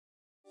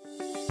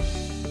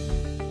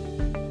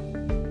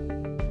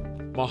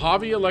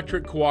Mohave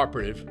Electric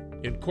Cooperative,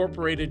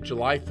 incorporated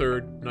July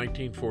 3,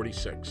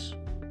 1946.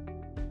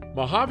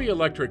 Mohave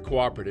Electric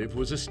Cooperative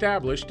was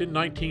established in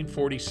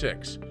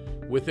 1946.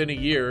 Within a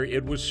year,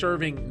 it was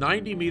serving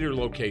 90-meter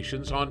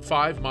locations on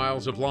 5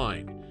 miles of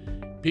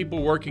line.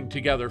 People working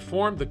together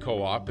formed the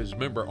co-op as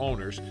member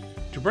owners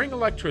to bring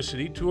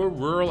electricity to a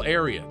rural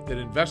area that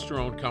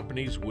investor-owned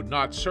companies would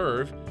not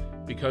serve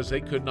because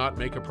they could not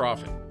make a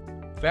profit.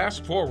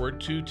 Fast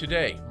forward to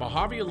today,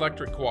 Mohave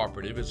Electric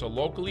Cooperative is a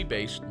locally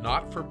based,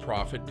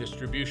 not-for-profit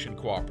distribution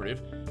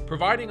cooperative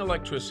providing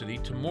electricity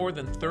to more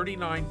than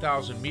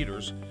 39,000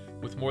 meters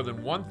with more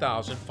than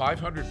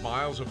 1,500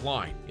 miles of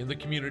line in the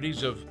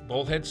communities of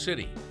Bullhead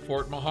City,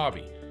 Fort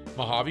Mohave,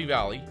 Mohave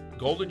Valley,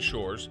 Golden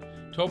Shores,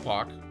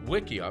 Topak,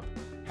 Wickiup,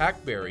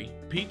 Hackberry,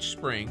 Peach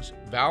Springs,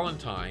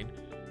 Valentine,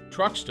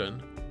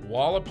 Truxton,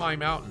 Wallapai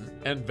Mountain,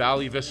 and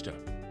Valley Vista.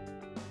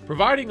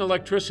 Providing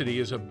electricity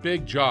is a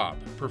big job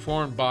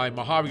performed by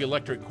Mohave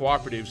Electric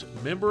Cooperative's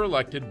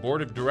member-elected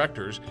board of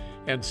directors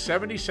and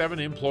 77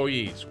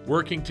 employees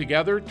working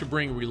together to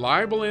bring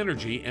reliable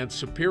energy and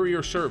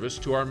superior service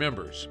to our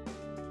members.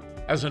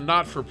 As a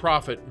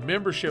not-for-profit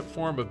membership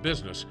form of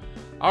business,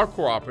 our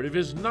cooperative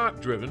is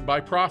not driven by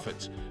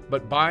profits,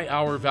 but by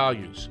our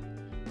values: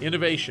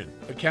 innovation,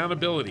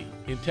 accountability,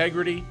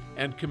 integrity,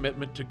 and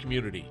commitment to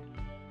community.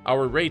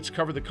 Our rates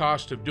cover the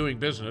cost of doing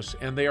business,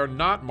 and they are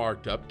not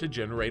marked up to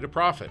generate a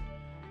profit.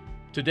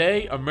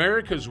 Today,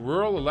 America's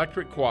rural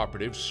electric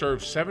cooperatives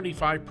serve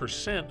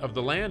 75% of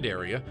the land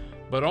area,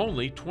 but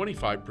only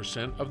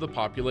 25% of the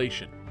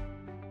population.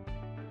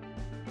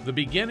 The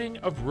beginning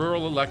of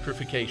rural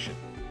electrification.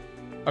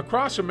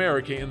 Across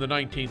America in the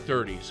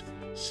 1930s,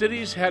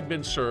 cities had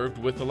been served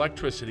with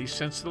electricity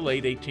since the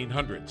late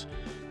 1800s,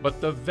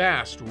 but the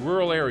vast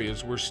rural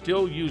areas were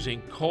still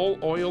using coal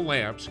oil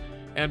lamps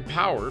and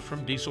power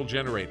from diesel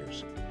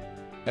generators.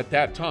 At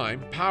that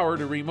time, power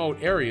to remote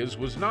areas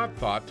was not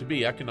thought to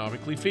be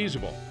economically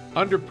feasible.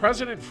 Under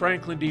President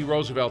Franklin D.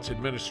 Roosevelt's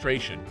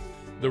administration,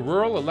 the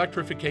Rural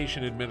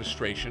Electrification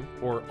Administration,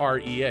 or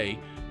REA,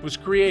 was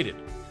created,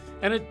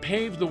 and it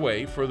paved the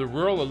way for the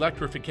Rural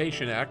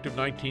Electrification Act of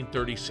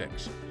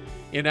 1936.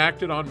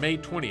 Enacted on May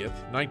 20,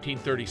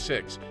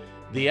 1936,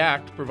 the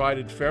Act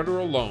provided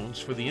federal loans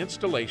for the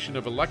installation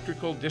of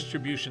electrical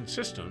distribution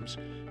systems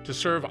to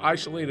serve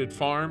isolated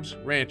farms,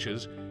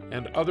 ranches,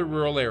 and other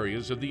rural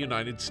areas of the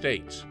United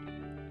States.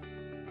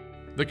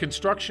 The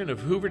construction of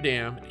Hoover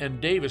Dam and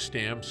Davis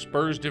Dam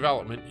spurs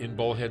development in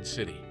Bullhead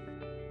City.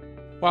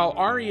 While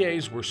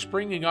REAs were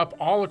springing up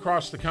all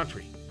across the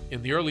country,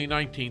 in the early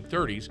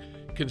 1930s,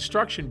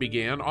 construction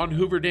began on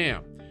Hoover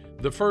Dam,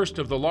 the first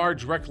of the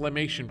large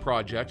reclamation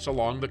projects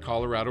along the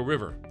Colorado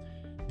River.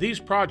 These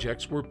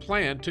projects were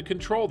planned to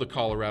control the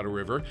Colorado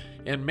River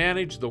and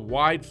manage the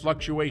wide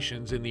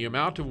fluctuations in the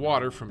amount of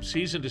water from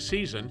season to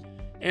season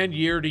and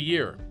year to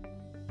year.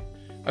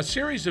 A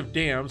series of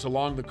dams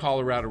along the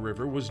Colorado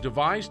River was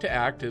devised to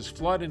act as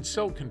flood and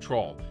silt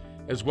control,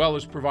 as well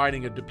as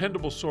providing a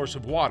dependable source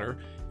of water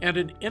and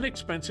an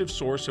inexpensive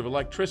source of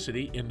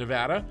electricity in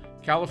Nevada,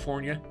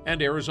 California,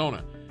 and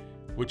Arizona,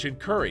 which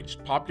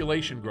encouraged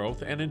population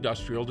growth and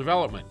industrial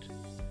development.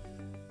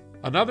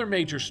 Another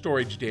major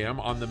storage dam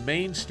on the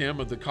main stem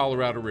of the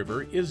Colorado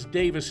River is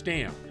Davis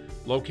Dam,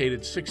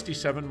 located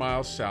 67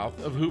 miles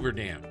south of Hoover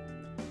Dam.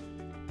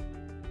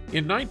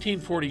 In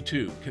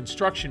 1942,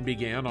 construction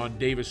began on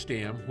Davis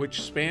Dam,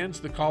 which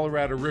spans the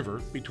Colorado River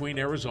between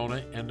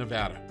Arizona and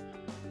Nevada.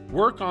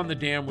 Work on the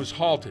dam was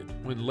halted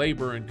when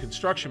labor and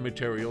construction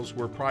materials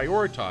were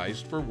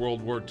prioritized for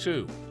World War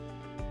II.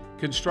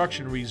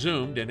 Construction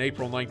resumed in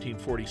April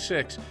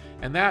 1946,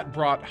 and that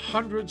brought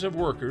hundreds of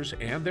workers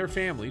and their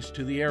families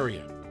to the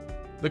area.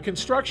 The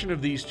construction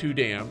of these two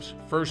dams,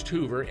 first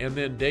Hoover and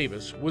then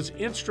Davis, was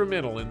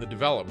instrumental in the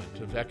development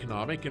of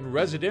economic and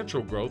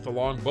residential growth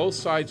along both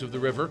sides of the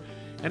river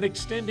and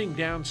extending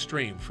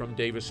downstream from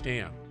Davis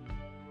Dam.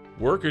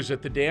 Workers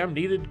at the dam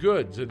needed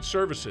goods and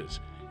services,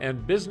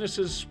 and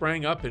businesses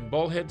sprang up in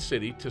Bullhead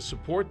City to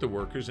support the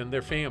workers and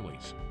their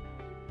families.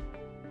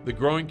 The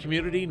growing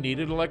community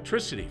needed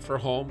electricity for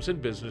homes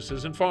and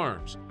businesses and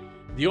farms.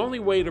 The only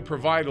way to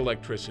provide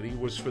electricity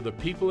was for the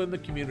people in the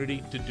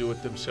community to do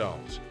it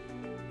themselves.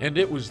 And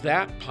it was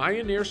that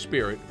pioneer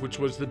spirit which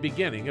was the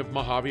beginning of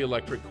Mohave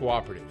Electric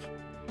Cooperative.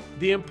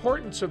 The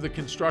importance of the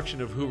construction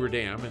of Hoover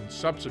Dam and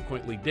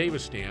subsequently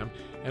Davis Dam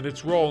and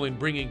its role in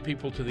bringing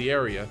people to the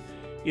area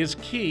is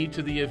key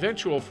to the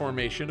eventual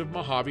formation of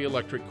Mohave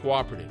Electric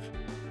Cooperative.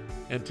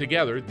 And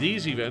together,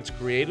 these events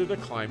created a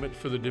climate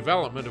for the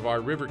development of our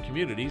river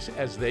communities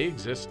as they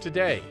exist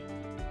today.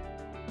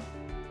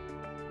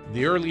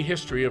 The early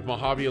history of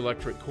Mohave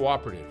Electric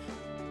Cooperative.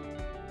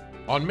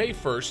 On May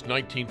 1,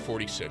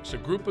 1946, a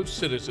group of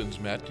citizens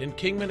met in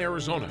Kingman,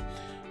 Arizona,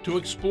 to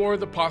explore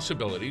the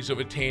possibilities of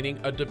attaining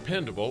a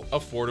dependable,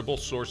 affordable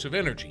source of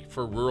energy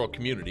for rural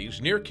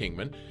communities near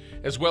Kingman,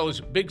 as well as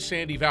Big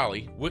Sandy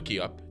Valley,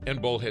 Wickiup,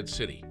 and Bullhead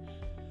City.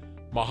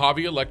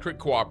 Mohave Electric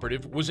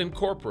Cooperative was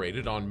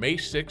incorporated on May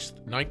 6,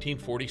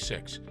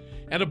 1946,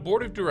 and a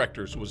board of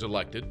directors was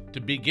elected to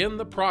begin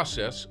the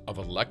process of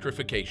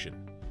electrification.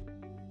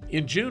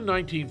 In June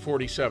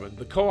 1947,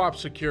 the co-op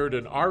secured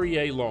an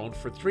REA loan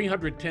for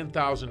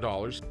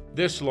 $310,000.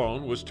 This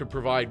loan was to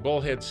provide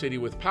Bullhead City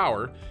with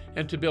power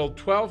and to build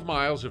 12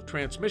 miles of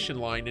transmission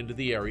line into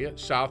the area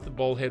south of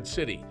Bullhead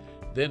City,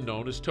 then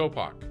known as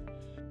Topak.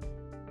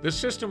 The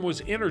system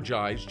was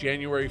energized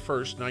January 1,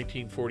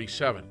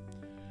 1947.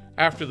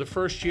 After the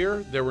first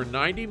year, there were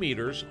 90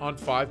 meters on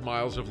 5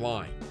 miles of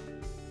line.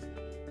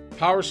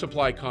 Power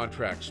supply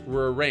contracts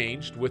were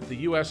arranged with the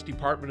U.S.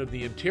 Department of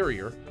the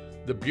Interior,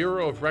 the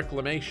Bureau of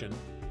Reclamation,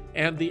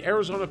 and the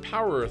Arizona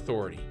Power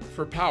Authority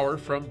for power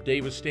from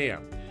Davis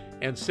Dam,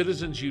 and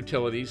Citizens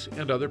Utilities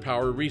and other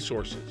power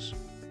resources.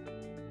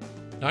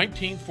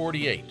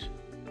 1948.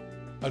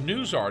 A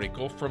news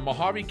article from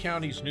Mohave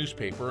County's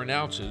newspaper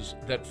announces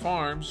that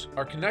farms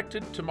are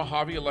connected to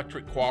Mohave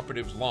Electric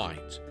Cooperative's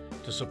lines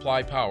to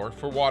supply power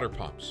for water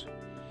pumps.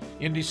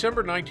 In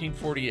December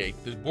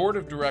 1948, the board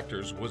of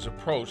directors was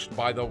approached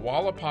by the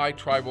Wallapai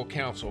Tribal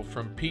Council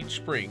from Peach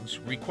Springs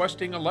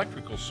requesting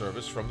electrical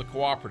service from the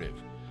cooperative.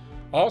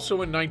 Also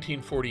in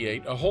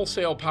 1948, a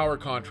wholesale power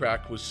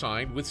contract was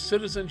signed with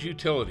Citizens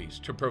Utilities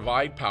to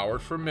provide power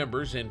for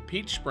members in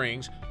Peach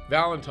Springs,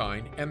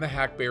 Valentine, and the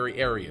Hackberry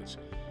areas.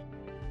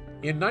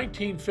 In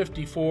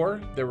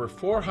 1954, there were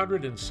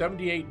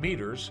 478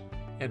 meters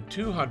and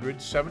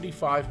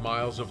 275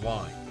 miles of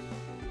line.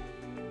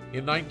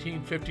 In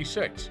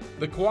 1956,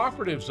 the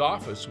cooperative's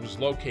office was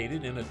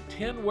located in a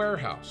tin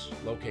warehouse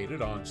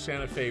located on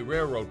Santa Fe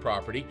Railroad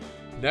property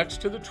next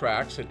to the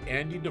tracks at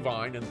Andy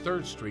Devine and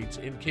 3rd Streets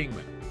in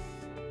Kingman.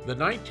 The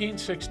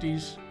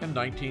 1960s and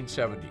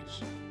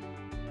 1970s.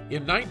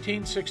 In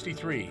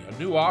 1963, a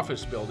new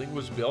office building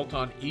was built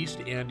on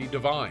East Andy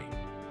Devine.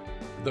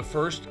 The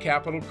first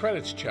capital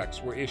credits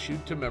checks were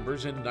issued to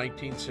members in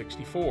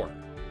 1964.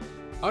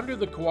 Under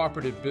the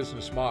cooperative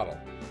business model,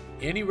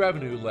 any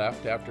revenue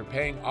left after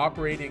paying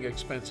operating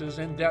expenses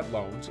and debt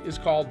loans is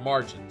called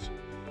margins.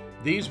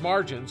 These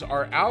margins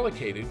are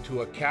allocated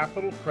to a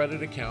capital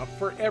credit account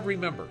for every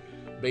member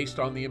based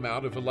on the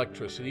amount of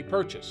electricity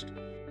purchased.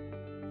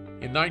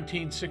 In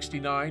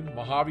 1969,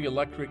 Mohave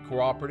Electric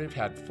Cooperative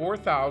had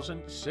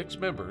 4,006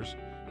 members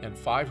and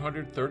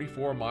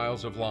 534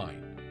 miles of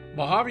line.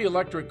 Mohave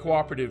Electric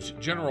Cooperative's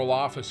general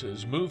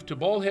offices moved to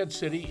Bullhead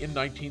City in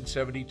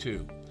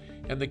 1972.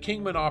 And the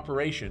Kingman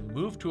operation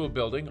moved to a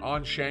building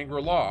on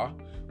Shangri-La,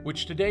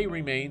 which today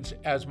remains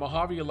as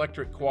Mohave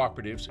Electric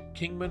Cooperative's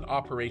Kingman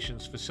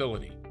Operations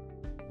Facility.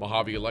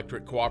 Mohave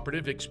Electric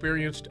Cooperative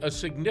experienced a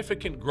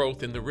significant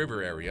growth in the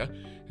river area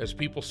as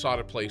people sought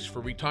a place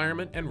for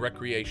retirement and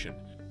recreation.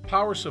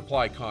 Power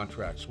supply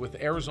contracts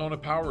with Arizona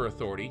Power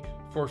Authority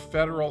for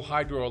federal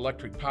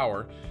hydroelectric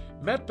power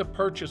met the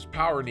purchased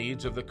power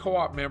needs of the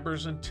co-op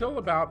members until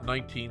about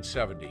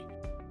 1970.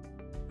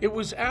 It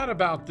was at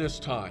about this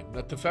time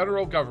that the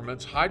federal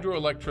government's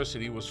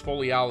hydroelectricity was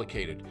fully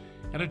allocated,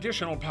 and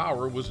additional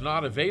power was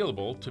not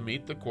available to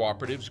meet the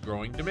cooperative's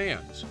growing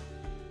demands.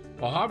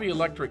 Mohave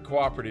Electric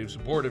Cooperative's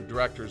board of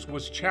directors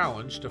was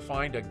challenged to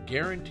find a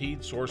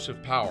guaranteed source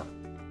of power.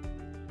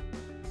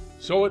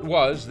 So it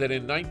was that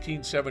in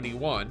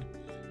 1971,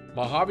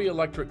 Mohave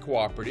Electric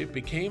Cooperative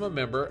became a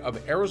member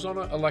of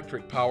Arizona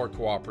Electric Power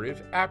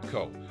Cooperative,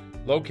 APCO,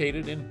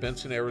 located in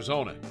Benson,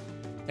 Arizona,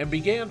 and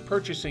began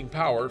purchasing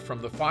power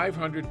from the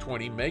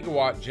 520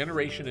 megawatt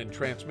Generation and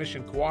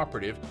Transmission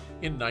Cooperative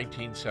in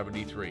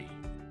 1973.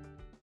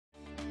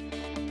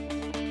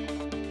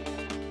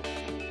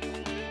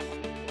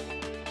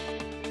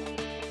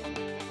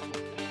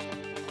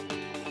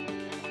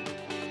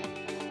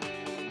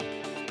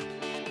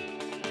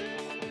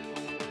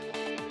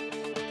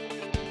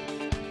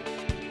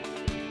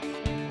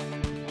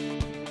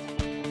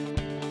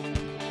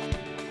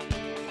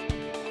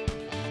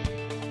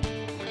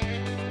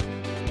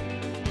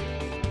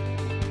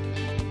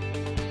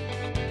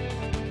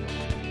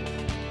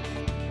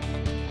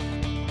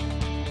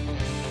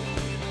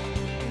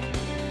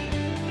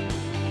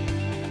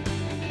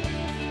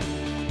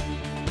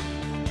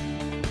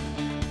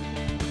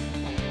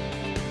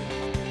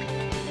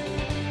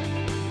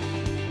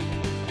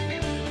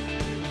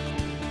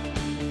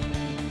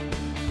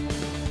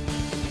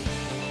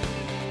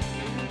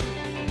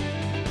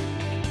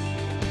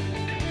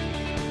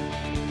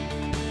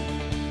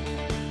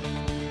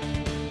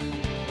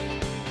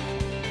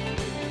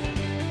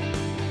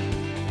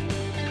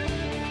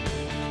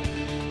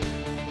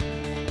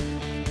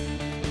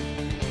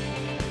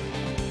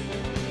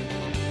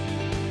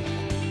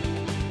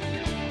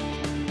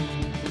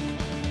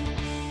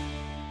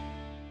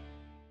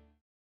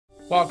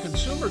 While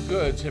consumer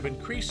goods have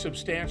increased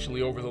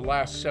substantially over the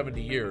last 70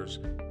 years,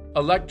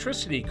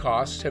 electricity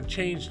costs have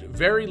changed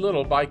very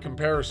little by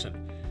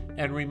comparison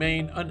and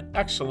remain an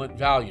excellent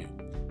value.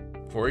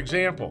 For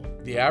example,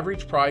 the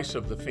average price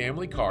of the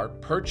family car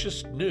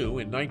purchased new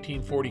in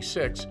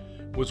 1946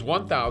 was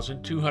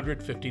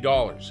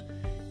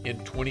 $1,250. In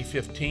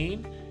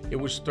 2015, it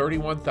was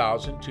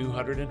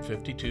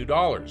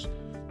 $31,252.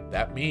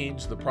 That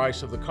means the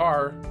price of the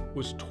car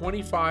was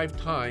 25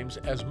 times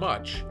as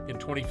much in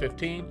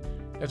 2015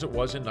 as it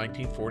was in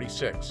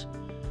 1946.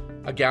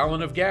 A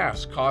gallon of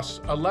gas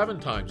costs 11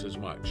 times as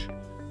much.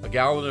 A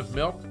gallon of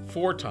milk,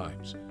 4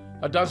 times.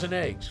 A dozen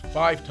eggs,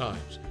 5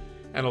 times.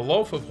 And a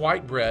loaf of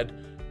white bread,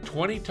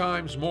 20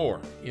 times more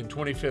in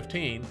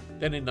 2015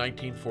 than in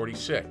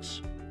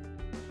 1946.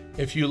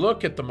 If you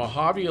look at the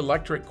Mohave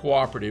Electric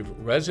Cooperative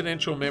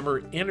residential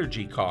member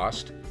energy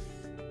cost,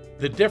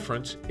 the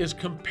difference is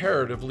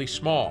comparatively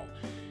small.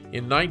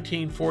 In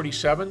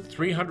 1947,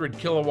 300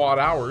 kilowatt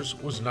hours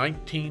was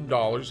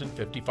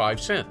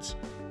 $19.55.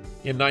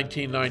 In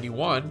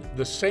 1991,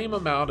 the same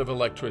amount of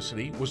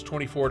electricity was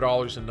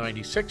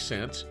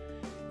 $24.96,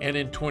 and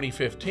in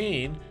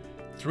 2015,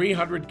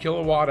 300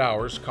 kilowatt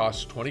hours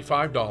costs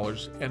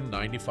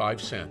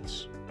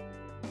 $25.95.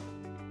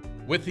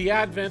 With the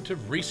advent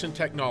of recent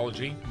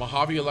technology,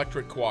 Mohave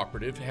Electric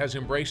Cooperative has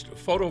embraced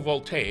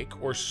photovoltaic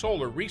or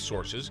solar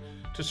resources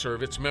to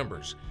serve its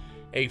members.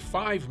 A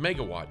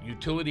 5-megawatt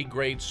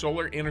utility-grade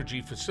solar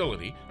energy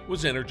facility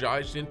was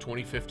energized in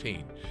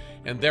 2015,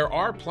 and there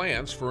are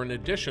plans for an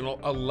additional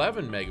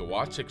 11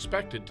 megawatts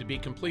expected to be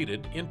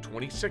completed in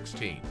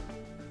 2016.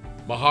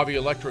 Mohave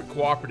Electric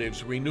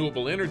Cooperative's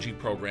renewable energy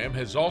program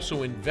has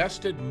also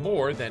invested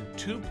more than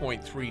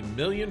 $2.3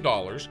 million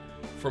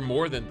for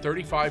more than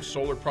 35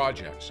 solar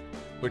projects,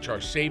 which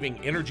are saving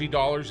energy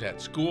dollars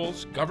at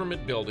schools,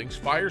 government buildings,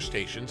 fire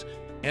stations,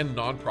 and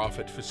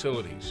nonprofit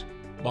facilities.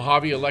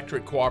 Mohave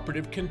Electric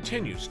Cooperative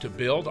continues to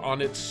build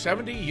on its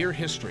 70-year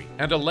history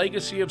and a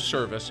legacy of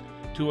service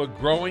to a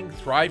growing,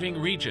 thriving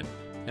region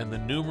and the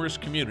numerous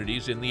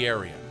communities in the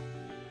area.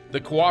 The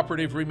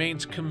cooperative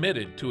remains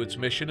committed to its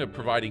mission of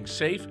providing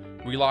safe,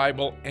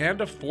 reliable, and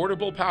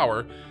affordable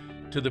power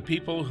to the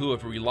people who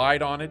have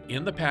relied on it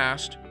in the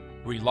past,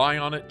 rely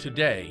on it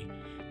today,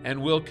 and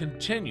will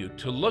continue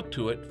to look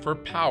to it for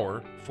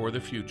power for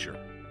the future.